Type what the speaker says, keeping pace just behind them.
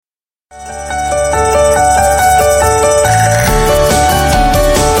I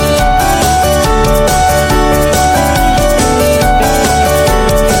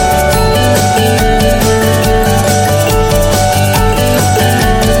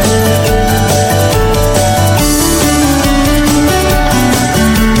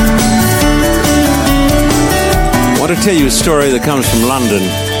want to tell you a story that comes from London.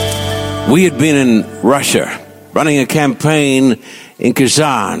 We had been in Russia running a campaign in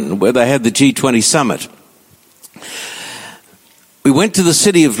Kazan where they had the G20 summit. We went to the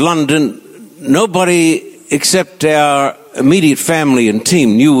city of London. Nobody except our immediate family and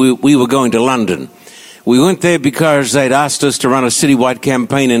team knew we were going to London. We went there because they'd asked us to run a citywide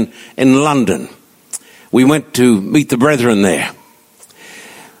campaign in London. We went to meet the brethren there.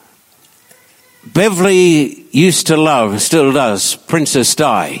 Beverly used to love, still does, Princess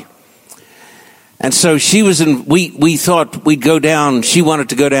Di. And so she was we thought we'd go down, she wanted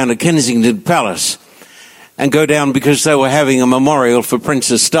to go down to Kensington Palace and go down because they were having a memorial for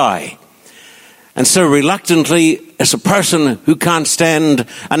Princess Di. And so reluctantly, as a person who can't stand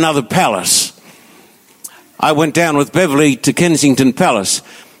another palace, I went down with Beverly to Kensington Palace.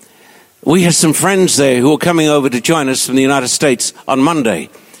 We had some friends there who were coming over to join us from the United States on Monday.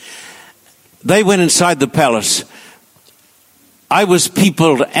 They went inside the palace. I was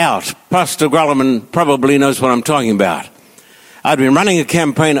peopled out. Pastor Grolleman probably knows what I'm talking about. I'd been running a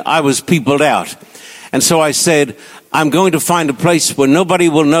campaign. I was peopled out. And so I said, I'm going to find a place where nobody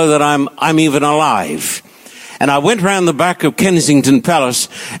will know that I'm even alive. And I went around the back of Kensington Palace,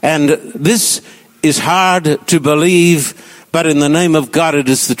 and this is hard to believe, but in the name of God, it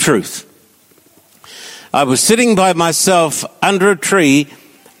is the truth. I was sitting by myself under a tree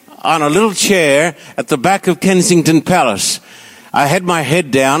on a little chair at the back of Kensington Palace. I had my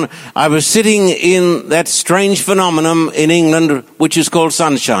head down. I was sitting in that strange phenomenon in England, which is called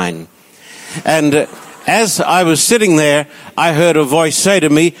sunshine. And as I was sitting there, I heard a voice say to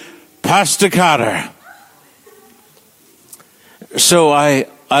me, Pastor Carter. So I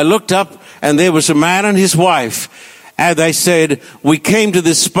looked up, and there was a man and his wife. And they said, we came to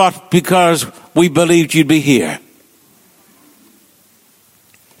this spot because we believed you'd be here.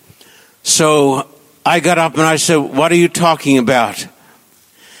 So I got up and I said, what are you talking about?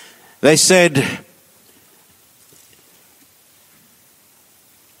 They said,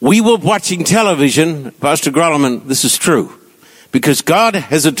 we were watching television. Pastor Grolleman, this is true. Because God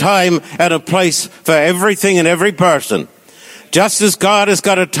has a time and a place for everything and every person. Just as God has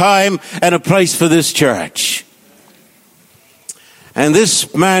got a time and a place for this church. And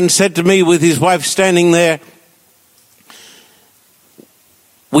this man said to me with his wife standing there,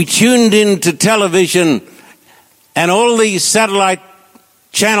 we tuned into television and all these satellite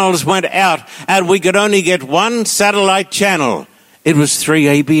channels went out and we could only get one satellite channel. It was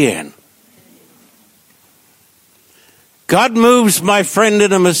 3ABN. God moves, my friend,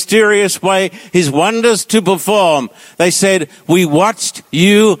 in a mysterious way, his wonders to perform. They said, we watched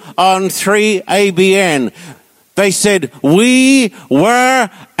you on 3ABN. They said, we were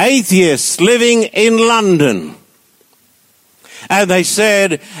atheists living in London. And they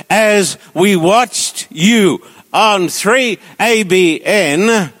said, as we watched you on 3ABN,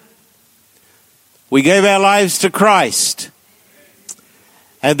 we gave our lives to Christ.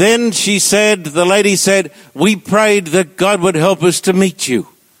 And then the lady said, we prayed that God would help us to meet you.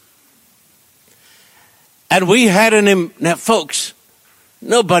 And we had now folks,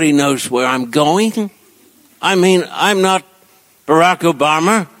 nobody knows where I'm going. I mean, I'm not Barack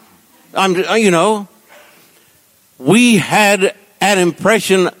Obama. We had an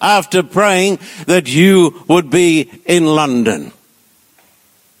impression after praying that you would be in London.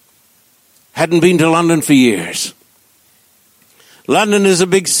 Hadn't been to London for years. London is a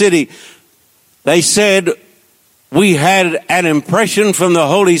big city. They said, we had an impression from the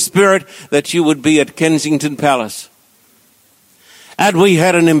Holy Spirit that you would be at Kensington Palace. And we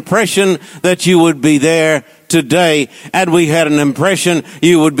had an impression that you would be there today. And we had an impression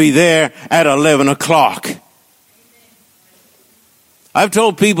you would be there at 11 o'clock. I've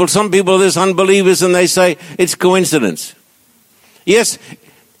told people, some people are this unbelievers, and they say it's coincidence. Yes,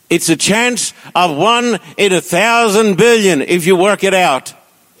 it's a chance of 1 in 1,000 billion if you work it out.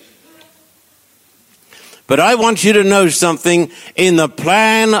 But I want you to know something. In the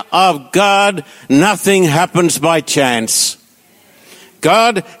plan of God, nothing happens by chance.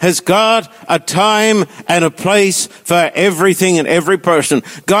 God has got a time and a place for everything and every person.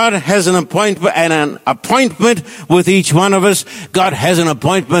 God has an appointment with each one of us. God has an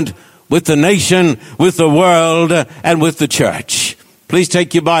appointment with the nation, with the world, and with the church. Please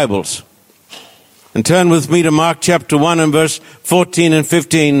take your Bibles. And turn with me to Mark chapter 1 and verse 14 and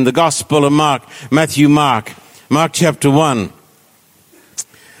 15, the Gospel of Mark, Mark chapter 1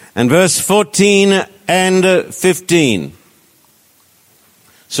 and verse 14 and 15.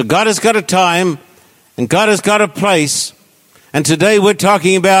 So God has got a time and God has got a place, and today we're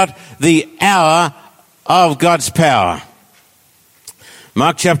talking about the hour of God's power.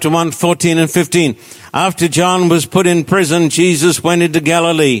 Mark chapter 1, 14 and 15. After John was put in prison, Jesus went into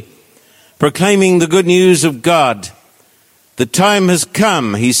Galilee, proclaiming the good news of God. The time has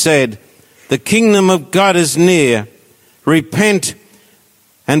come, he said. The kingdom of God is near. Repent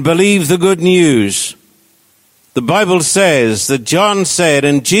and believe the good news. The Bible says that John said,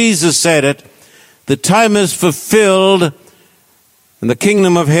 and Jesus said it, the time is fulfilled and the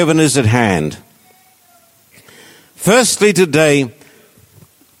kingdom of heaven is at hand. Firstly, today,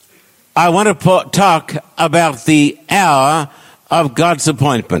 I want to talk about the hour of God's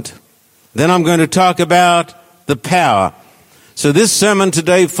appointment. Then I'm going to talk about the power. So this sermon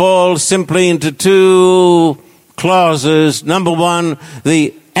today falls simply into two clauses. Number one,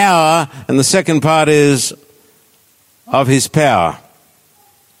 the hour, and the second part is of his power.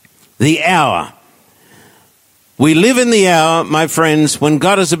 The hour. We live in the hour, my friends, when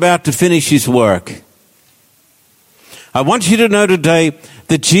God is about to finish his work. I want you to know today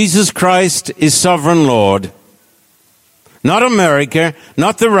that Jesus Christ is sovereign Lord. Not America,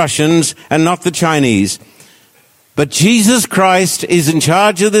 not the Russians, and not the Chinese. But Jesus Christ is in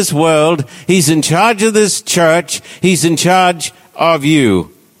charge of this world. He's in charge of this church. He's in charge of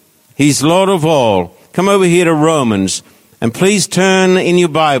you. He's Lord of all. Come over here to Romans, and please turn in your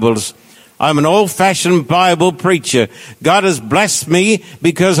Bibles. I'm an old-fashioned Bible preacher. God has blessed me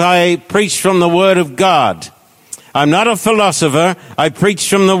because I preach from the Word of God. I'm not a philosopher. I preach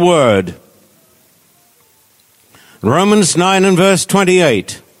from the Word. Romans 9 and verse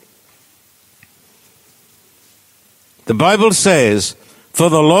 28. The Bible says, for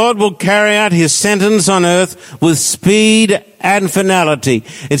the Lord will carry out his sentence on earth with speed and finality.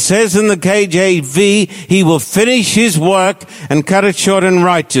 It says in the KJV, he will finish his work and cut it short in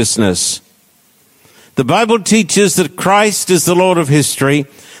righteousness. The Bible teaches that Christ is the Lord of history,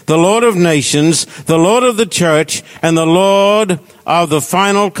 the Lord of nations, the Lord of the church, and the Lord of the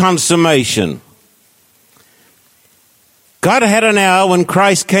final consummation. God had an hour when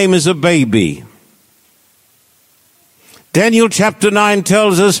Christ came as a baby. Daniel chapter 9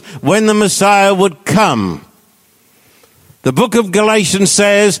 tells us when the Messiah would come. The book of Galatians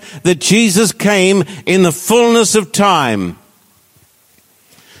says that Jesus came in the fullness of time.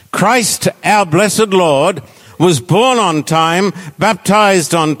 Christ, our blessed Lord, was born on time,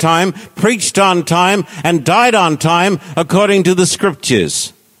 baptized on time, preached on time, and died on time according to the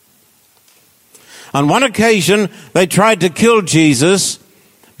Scriptures. On one occasion, they tried to kill Jesus,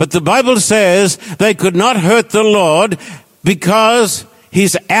 but the Bible says they could not hurt the Lord because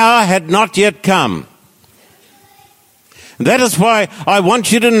his hour had not yet come. That is why I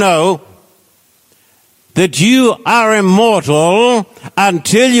want you to know that you are immortal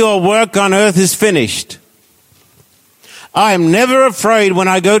until your work on earth is finished. I am never afraid when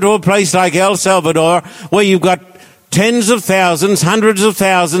I go to a place like El Salvador where you've got tens of thousands, hundreds of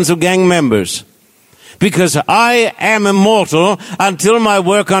thousands of gang members, because I am immortal until my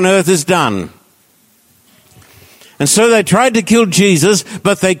work on earth is done. And so they tried to kill Jesus,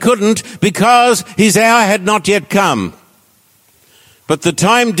 but they couldn't because his hour had not yet come. But the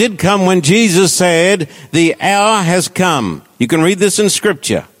time did come when Jesus said, the hour has come. You can read this in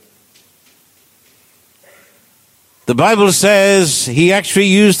Scripture. The Bible says he actually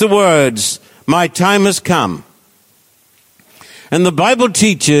used the words, my time has come. And the Bible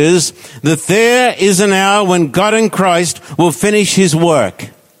teaches that there is an hour when God in Christ will finish his work.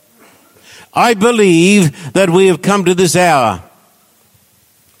 I believe that we have come to this hour.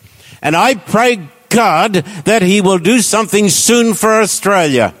 And I pray God that he will do something soon for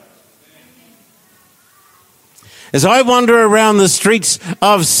Australia. As I wander around the streets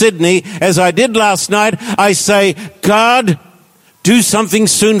of Sydney, as I did last night, I say, God, do something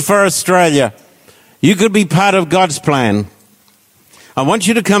soon for Australia. You could be part of God's plan. I want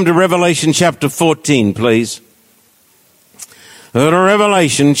you to come to Revelation chapter 14, please. Go to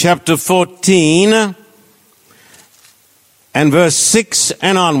Revelation chapter 14 and verse 6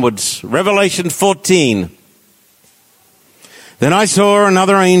 and onwards. Revelation 14. Then I saw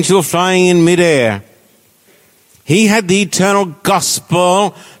another angel flying in midair. He had the eternal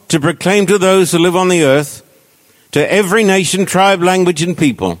gospel to proclaim to those who live on the earth, to every nation, tribe, language, and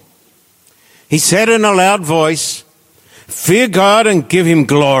people. He said in a loud voice, fear God and give him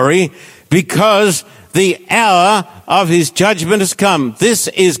glory, because the hour of his judgment has come. This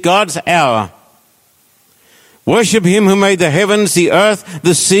is God's hour. Worship him who made the heavens, the earth,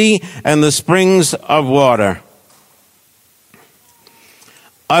 the sea, and the springs of water.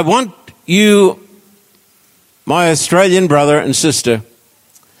 I want you, my Australian brother and sister,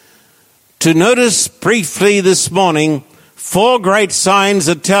 to notice briefly this morning 4 great signs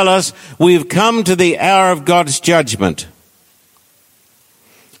that tell us we've come to the hour of God's judgment.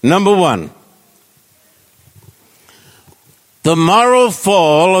 Number 1, the moral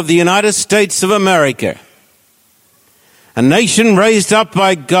fall of the United States of America, a nation raised up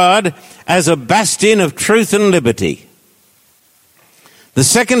by God as a bastion of truth and liberty. The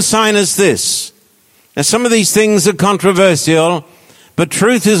second sign is this. Now, some of these things are controversial, but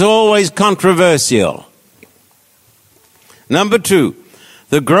truth is always controversial. Number 2,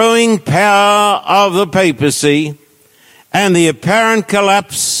 the growing power of the papacy and the apparent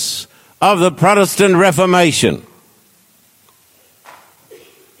collapse of the Protestant Reformation.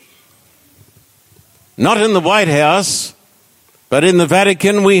 Not in the White House, but in the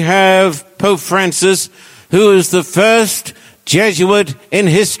Vatican we have Pope Francis, who is the first Jesuit in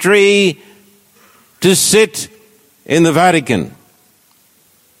history to sit in the Vatican.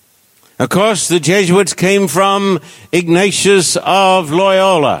 Of course, the Jesuits came from Ignatius of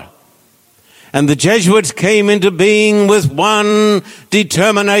Loyola. And the Jesuits came into being with one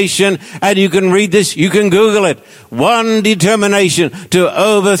determination, and you can read this, you can Google it, one determination to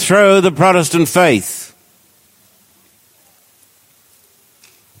overthrow the Protestant faith.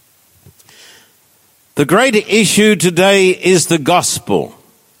 The great issue today is the gospel.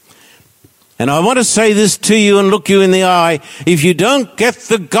 And I want to say this to you and look you in the eye. If you don't get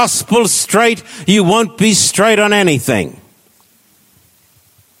the gospel straight, you won't be straight on anything.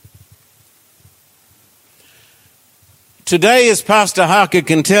 Today, as Pastor Harker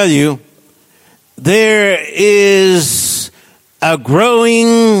can tell you, there is a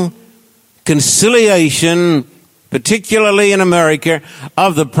growing conciliation, particularly in America,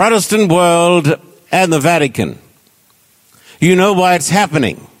 of the Protestant world and the Vatican. You know why it's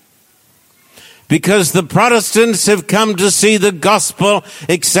happening? Because the Protestants have come to see the gospel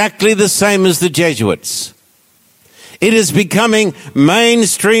exactly the same as the Jesuits. It is becoming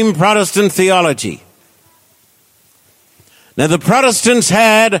mainstream Protestant theology. Now, the Protestants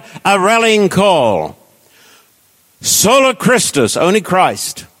had a rallying call. Sola Christus, only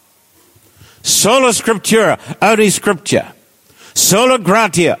Christ. Sola Scriptura, only Scripture. Sola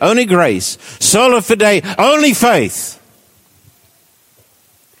Gratia, only grace. Sola Fide, only faith.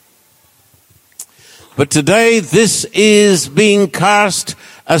 But today, this is being cast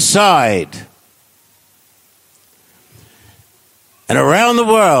aside. And around the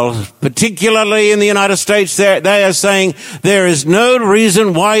world, particularly in the United States, they are saying there is no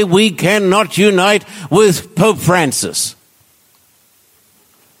reason why we cannot unite with Pope Francis.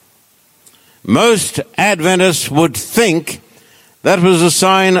 Most Adventists would think that was a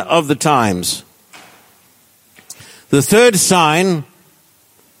sign of the times. The third sign,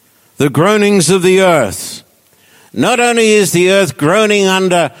 the groanings of the earth. Not only is the earth groaning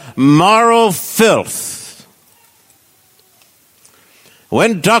under moral filth.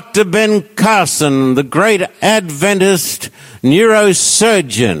 When Dr. Ben Carson, the great Adventist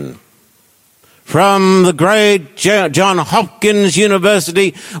neurosurgeon from the great John Hopkins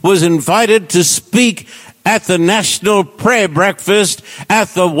University, was invited to speak at the National Prayer Breakfast at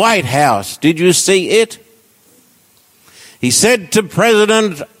the White House. Did you see it? He said to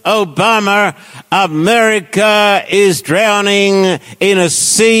President Obama, America is drowning in a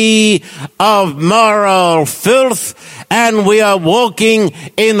sea of moral filth, and we are walking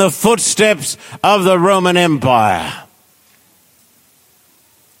in the footsteps of the Roman Empire.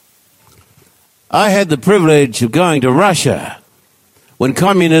 I had the privilege of going to Russia when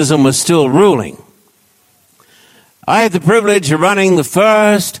communism was still ruling. I had the privilege of running the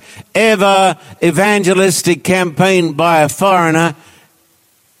first ever evangelistic campaign by a foreigner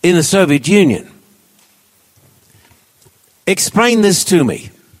in the Soviet Union. Explain this to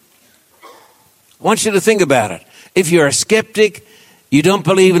me. I want you to think about it. If you're a skeptic, you don't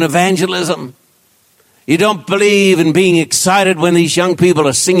believe in evangelism, you don't believe in being excited when these young people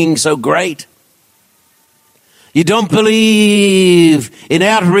are singing so great, you don't believe in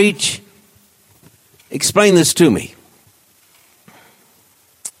outreach, explain this to me.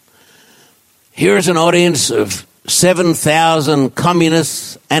 Here's an audience of 7,000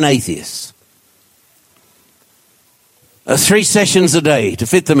 communists and atheists. 3 sessions a day to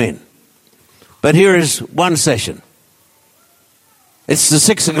fit them in. But here is one session. It's the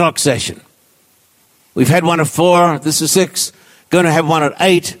 6 o'clock session. We've had one at 4, this is 6, going to have one at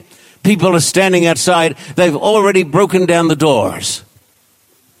 8. People are standing outside. They've already broken down the doors.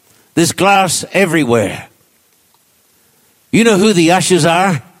 There's glass everywhere. You know who the ushers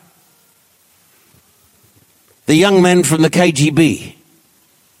are? The young men from the KGB.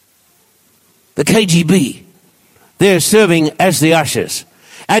 The KGB. They're serving as the ushers.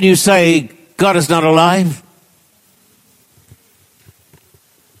 And you say, God is not alive?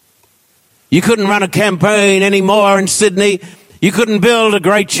 You couldn't run a campaign anymore in Sydney. You couldn't build a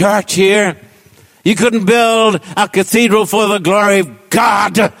great church here. You couldn't build a cathedral for the glory of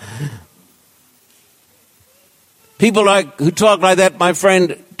God. People who talk like that, my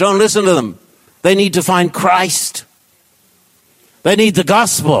friend, don't listen to them. They need to find Christ. They need the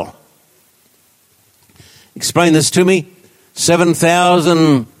gospel. Explain this to me.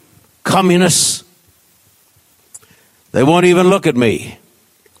 7,000 communists. They won't even look at me.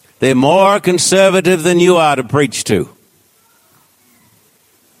 They're more conservative than you are to preach to.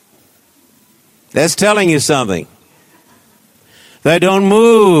 That's telling you something. They don't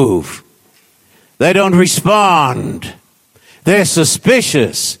move. They don't respond. They're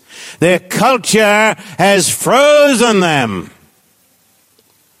suspicious. Their culture has frozen them.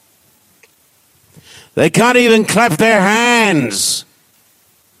 They can't even clap their hands.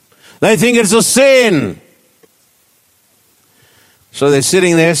 They think it's a sin. So they're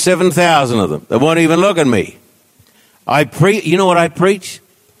sitting there, 7,000 of them. They won't even look at me. You know what I preach?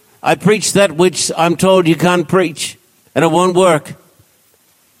 I preach that which I'm told you can't preach, and it won't work.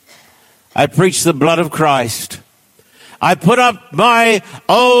 I preach the blood of Christ. I put up my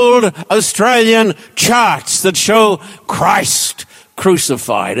old Australian charts that show Christ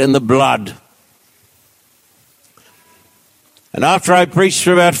crucified in the blood. And after I preach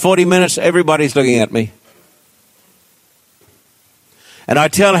for about 40 minutes, everybody's looking at me. And I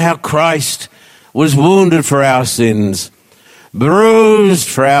tell how Christ was wounded for our sins, bruised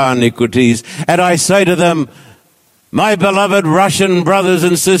for our iniquities. And I say to them, my beloved Russian brothers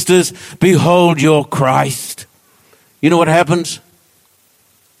and sisters, behold your Christ. You know what happens?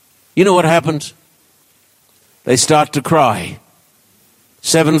 You know what happens? They start to cry.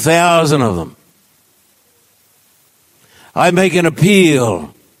 7,000 of them. I make an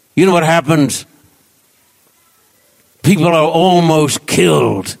appeal. You know what happens? People are almost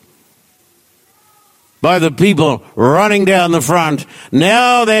killed by the people running down the front.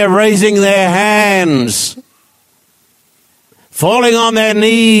 Now they're raising their hands, falling on their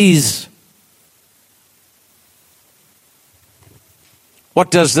knees.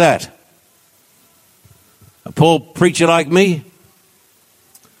 What does that? A poor preacher like me?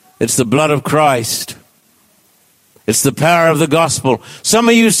 It's the blood of Christ. It's the power of the gospel. Some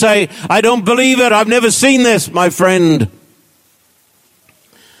of you say, I don't believe it. I've never seen this, my friend.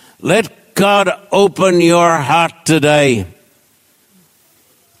 Let God open your heart today.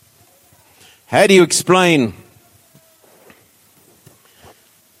 How do you explain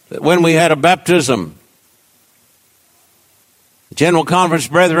that when we had a baptism, the General Conference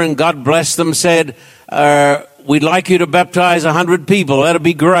brethren, God bless them, said, we'd like you to baptize 100 people. That'd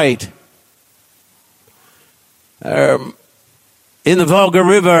be great. In the Volga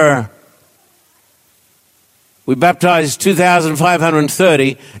River, we baptized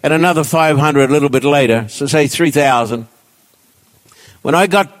 2,530 and another 500 a little bit later, so say 3,000. When I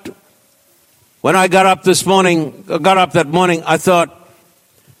got up that morning, I thought,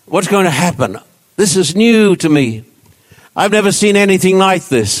 what's going to happen? This is new to me. I've never seen anything like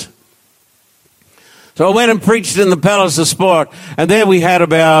this. So I went and preached in the Palace of Sport, and there we had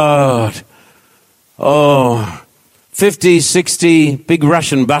about 50, 60 big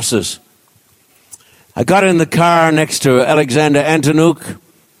Russian buses. I got in the car next to Alexander Antonuk,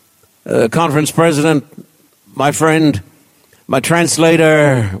 conference president, my friend, my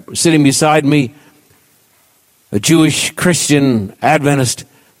translator sitting beside me, a Jewish Christian Adventist.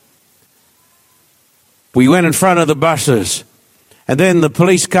 We went in front of the buses, and then the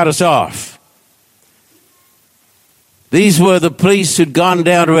police cut us off. These were the police who'd gone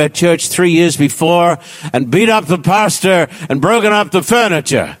down to our church 3 years before and beat up the pastor and broken up the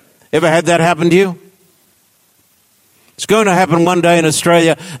furniture. Ever had that happen to you? It's going to happen one day in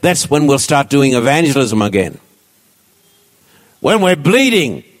Australia. That's when we'll start doing evangelism again. When we're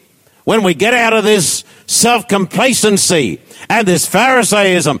bleeding, when we get out of this self-complacency and this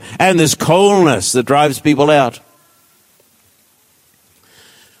Pharisaism and this coldness that drives people out.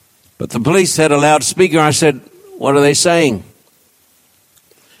 But the police had a loudspeaker. I said, what are they saying?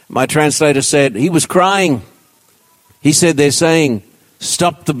 My translator said, he was crying. He said, they're saying,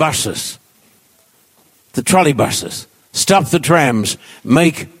 stop the buses, the trolley buses, stop the trams,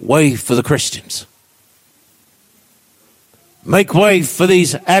 make way for the Christians. Make way for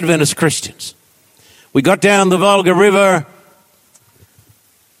these Adventist Christians. We got down the Volga River.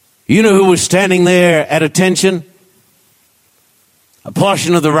 You know who was standing there at attention? a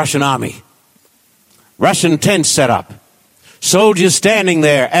portion of the Russian army. Russian tents set up. Soldiers standing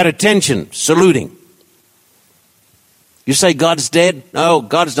there at attention, saluting. You say God's dead? No,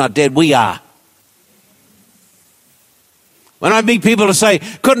 God's not dead. We are. When I meet people who say,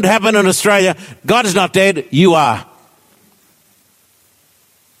 couldn't happen in Australia, God is not dead, you are.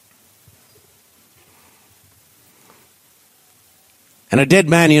 And a dead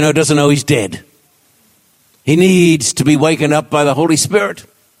man, doesn't know he's dead. He needs to be wakened up by the Holy Spirit.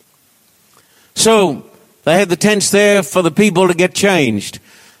 So they had the tents there for the people to get changed.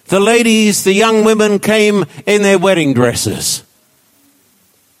 The ladies, the young women came in their wedding dresses.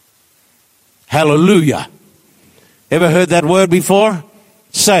 Hallelujah. Ever heard that word before?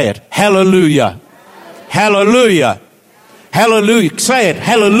 Say it. Hallelujah. Hallelujah. Hallelujah. Say it.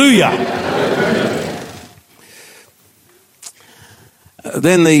 Hallelujah.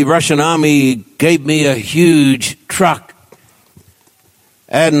 Then the Russian army gave me a huge truck,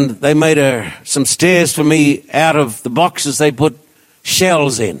 and they made some stairs for me out of the boxes they put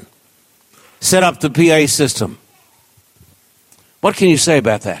shells in. Set up the PA system. What can you say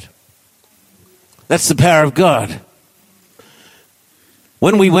about that? That's the power of God.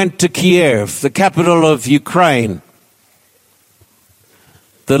 When we went to Kiev, the capital of Ukraine,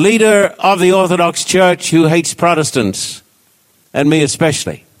 the leader of the Orthodox Church, who hates Protestants, and me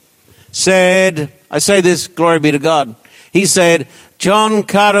especially, said, I say this, glory be to God, he said, John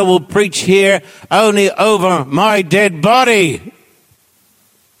Carter will preach here only over my dead body.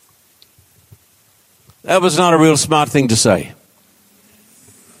 That was not a real smart thing to say,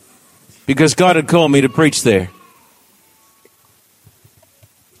 because God had called me to preach there.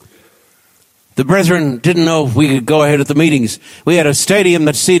 The brethren didn't know if we could go ahead at the meetings. We had a stadium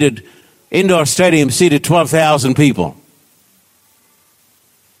indoor stadium seated 12,000 people.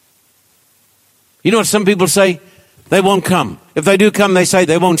 You know what some people say? They won't come. If they do come, they say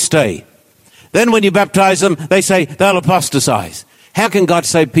they won't stay. Then when you baptize them, they say they'll apostatize. How can God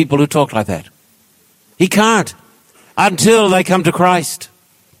save people who talk like that? He can't until they come to Christ.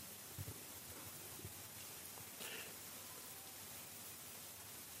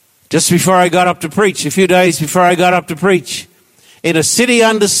 Just before I got up to preach, a few days before I got up to preach, in a city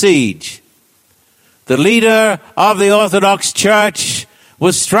under siege, the leader of the Orthodox Church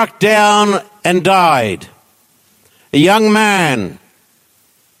was struck down and died. A young man.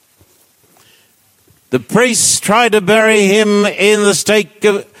 The priests tried to bury him in the state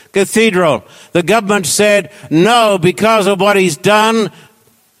cathedral. The government said, no, because of what he's done,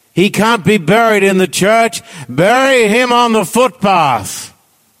 he can't be buried in the church. Bury him on the footpath.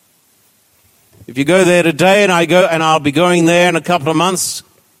 If you go there today, and I'll be going there in a couple of months,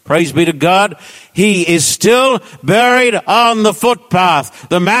 praise be to God, he is still buried on the footpath.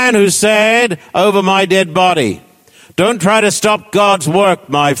 The man who said, over my dead body. Don't try to stop God's work,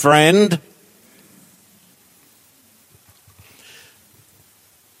 my friend.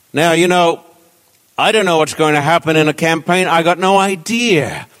 Now, I don't know what's going to happen in a campaign. I got no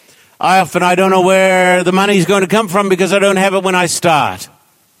idea. I don't know where the money's going to come from because I don't have it when I start.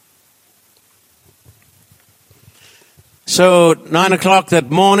 So 9 o'clock that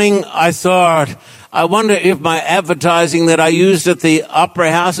morning, I thought, I wonder if my advertising that I used at the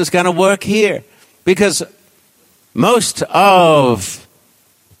Opera House is going to work here. Because most of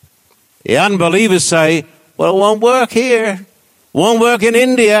the unbelievers say, well, it won't work here. Won't work in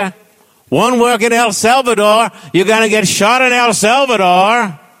India. Won't work in El Salvador. You're going to get shot in El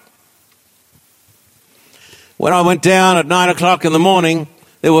Salvador. When I went down at 9 o'clock in the morning,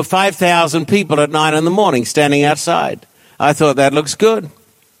 there were 5,000 people at 9 in the morning standing outside. I thought that looks good.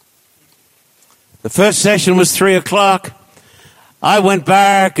 The first session was 3 o'clock. I went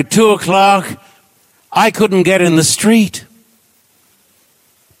back at 2 o'clock. I couldn't get in the street.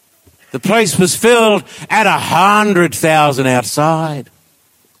 The place was filled at 100,000 outside.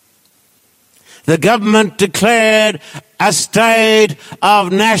 The government declared a state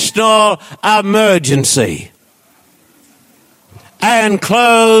of national emergency and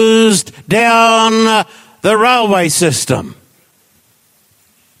closed down the railway system.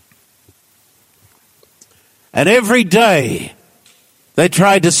 And every day they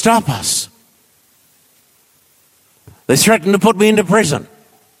tried to stop us. They threatened to put me into prison.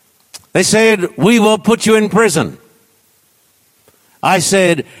 They said, we will put you in prison. I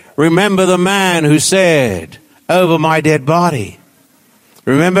said, remember the man who said, over my dead body.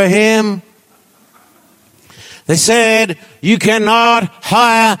 Remember him? They said, you cannot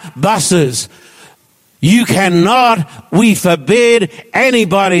hire buses. You cannot, we forbid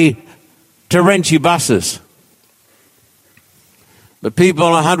anybody to rent you buses. But people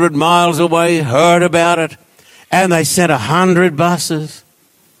 100 miles away heard about it. And they sent 100 buses.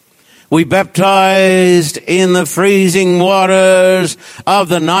 We baptized in the freezing waters of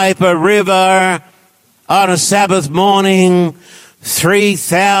the Dnieper River on a Sabbath morning,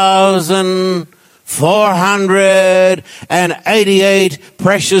 3,488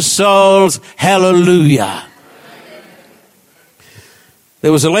 precious souls. Hallelujah.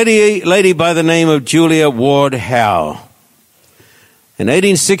 There was a lady by the name of Julia Ward Howe. In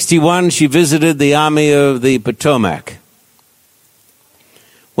 1861, she visited the Army of the Potomac.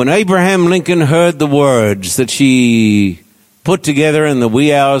 When Abraham Lincoln heard the words that she put together in the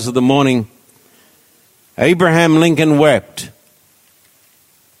wee hours of the morning, Abraham Lincoln wept.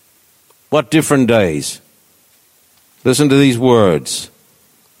 What different days. Listen to these words.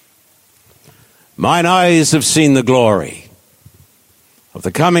 Mine eyes have seen the glory of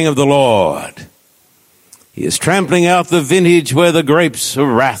the coming of the Lord. He is trampling out the vintage where the grapes of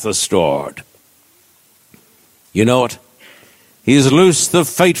wrath are stored. You know it. He has loosed the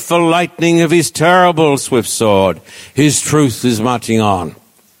fateful lightning of his terrible swift sword. His truth is marching on.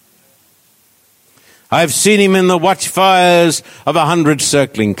 I've seen him in the watchfires of 100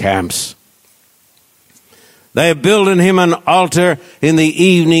 circling camps. They have builded him an altar in the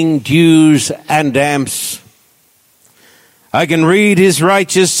evening dews and damps. I can read his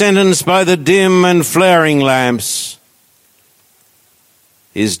righteous sentence by the dim and flaring lamps.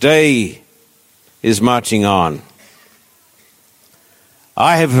 His day is marching on.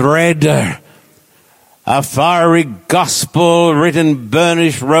 I have read a fiery gospel written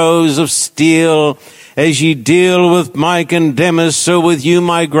burnished rows of steel. As ye deal with my condemners, so with you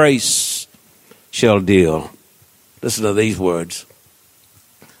my grace shall deal. Listen to these words.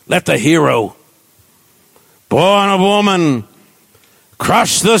 Let the hero, born of woman,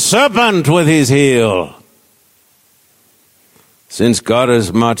 crush the serpent with his heel. Since God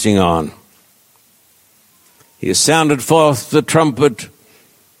is marching on, he has sounded forth the trumpet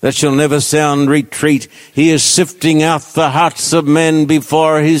that shall never sound retreat. He is sifting out the hearts of men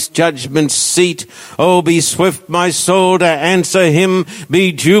before his judgment seat. Oh, be swift, my soul, to answer him.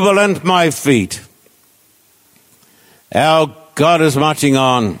 Be jubilant, my feet. Our God is marching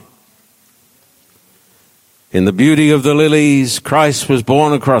on. In the beauty of the lilies, Christ was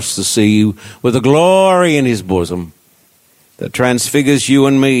born across the sea with a glory in his bosom that transfigures you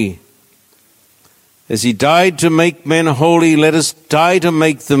and me. As he died to make men holy, let us die to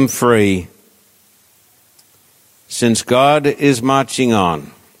make them free. Since God is marching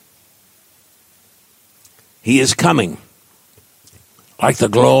on, he is coming like the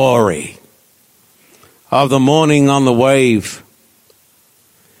glory of the morning on the wave.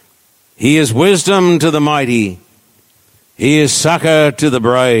 He is wisdom to the mighty. He is succor to the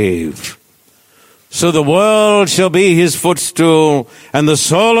brave. So the world shall be his footstool, and the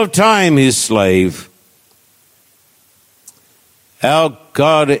soul of time his slave. Our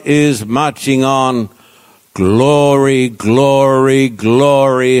God is marching on. Glory, glory,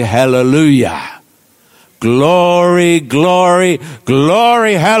 glory, hallelujah. Glory, glory,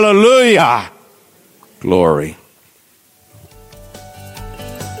 glory, hallelujah. Glory.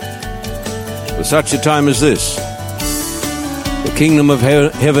 For such a time as this, the kingdom of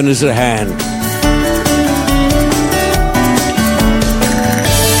heaven is at hand.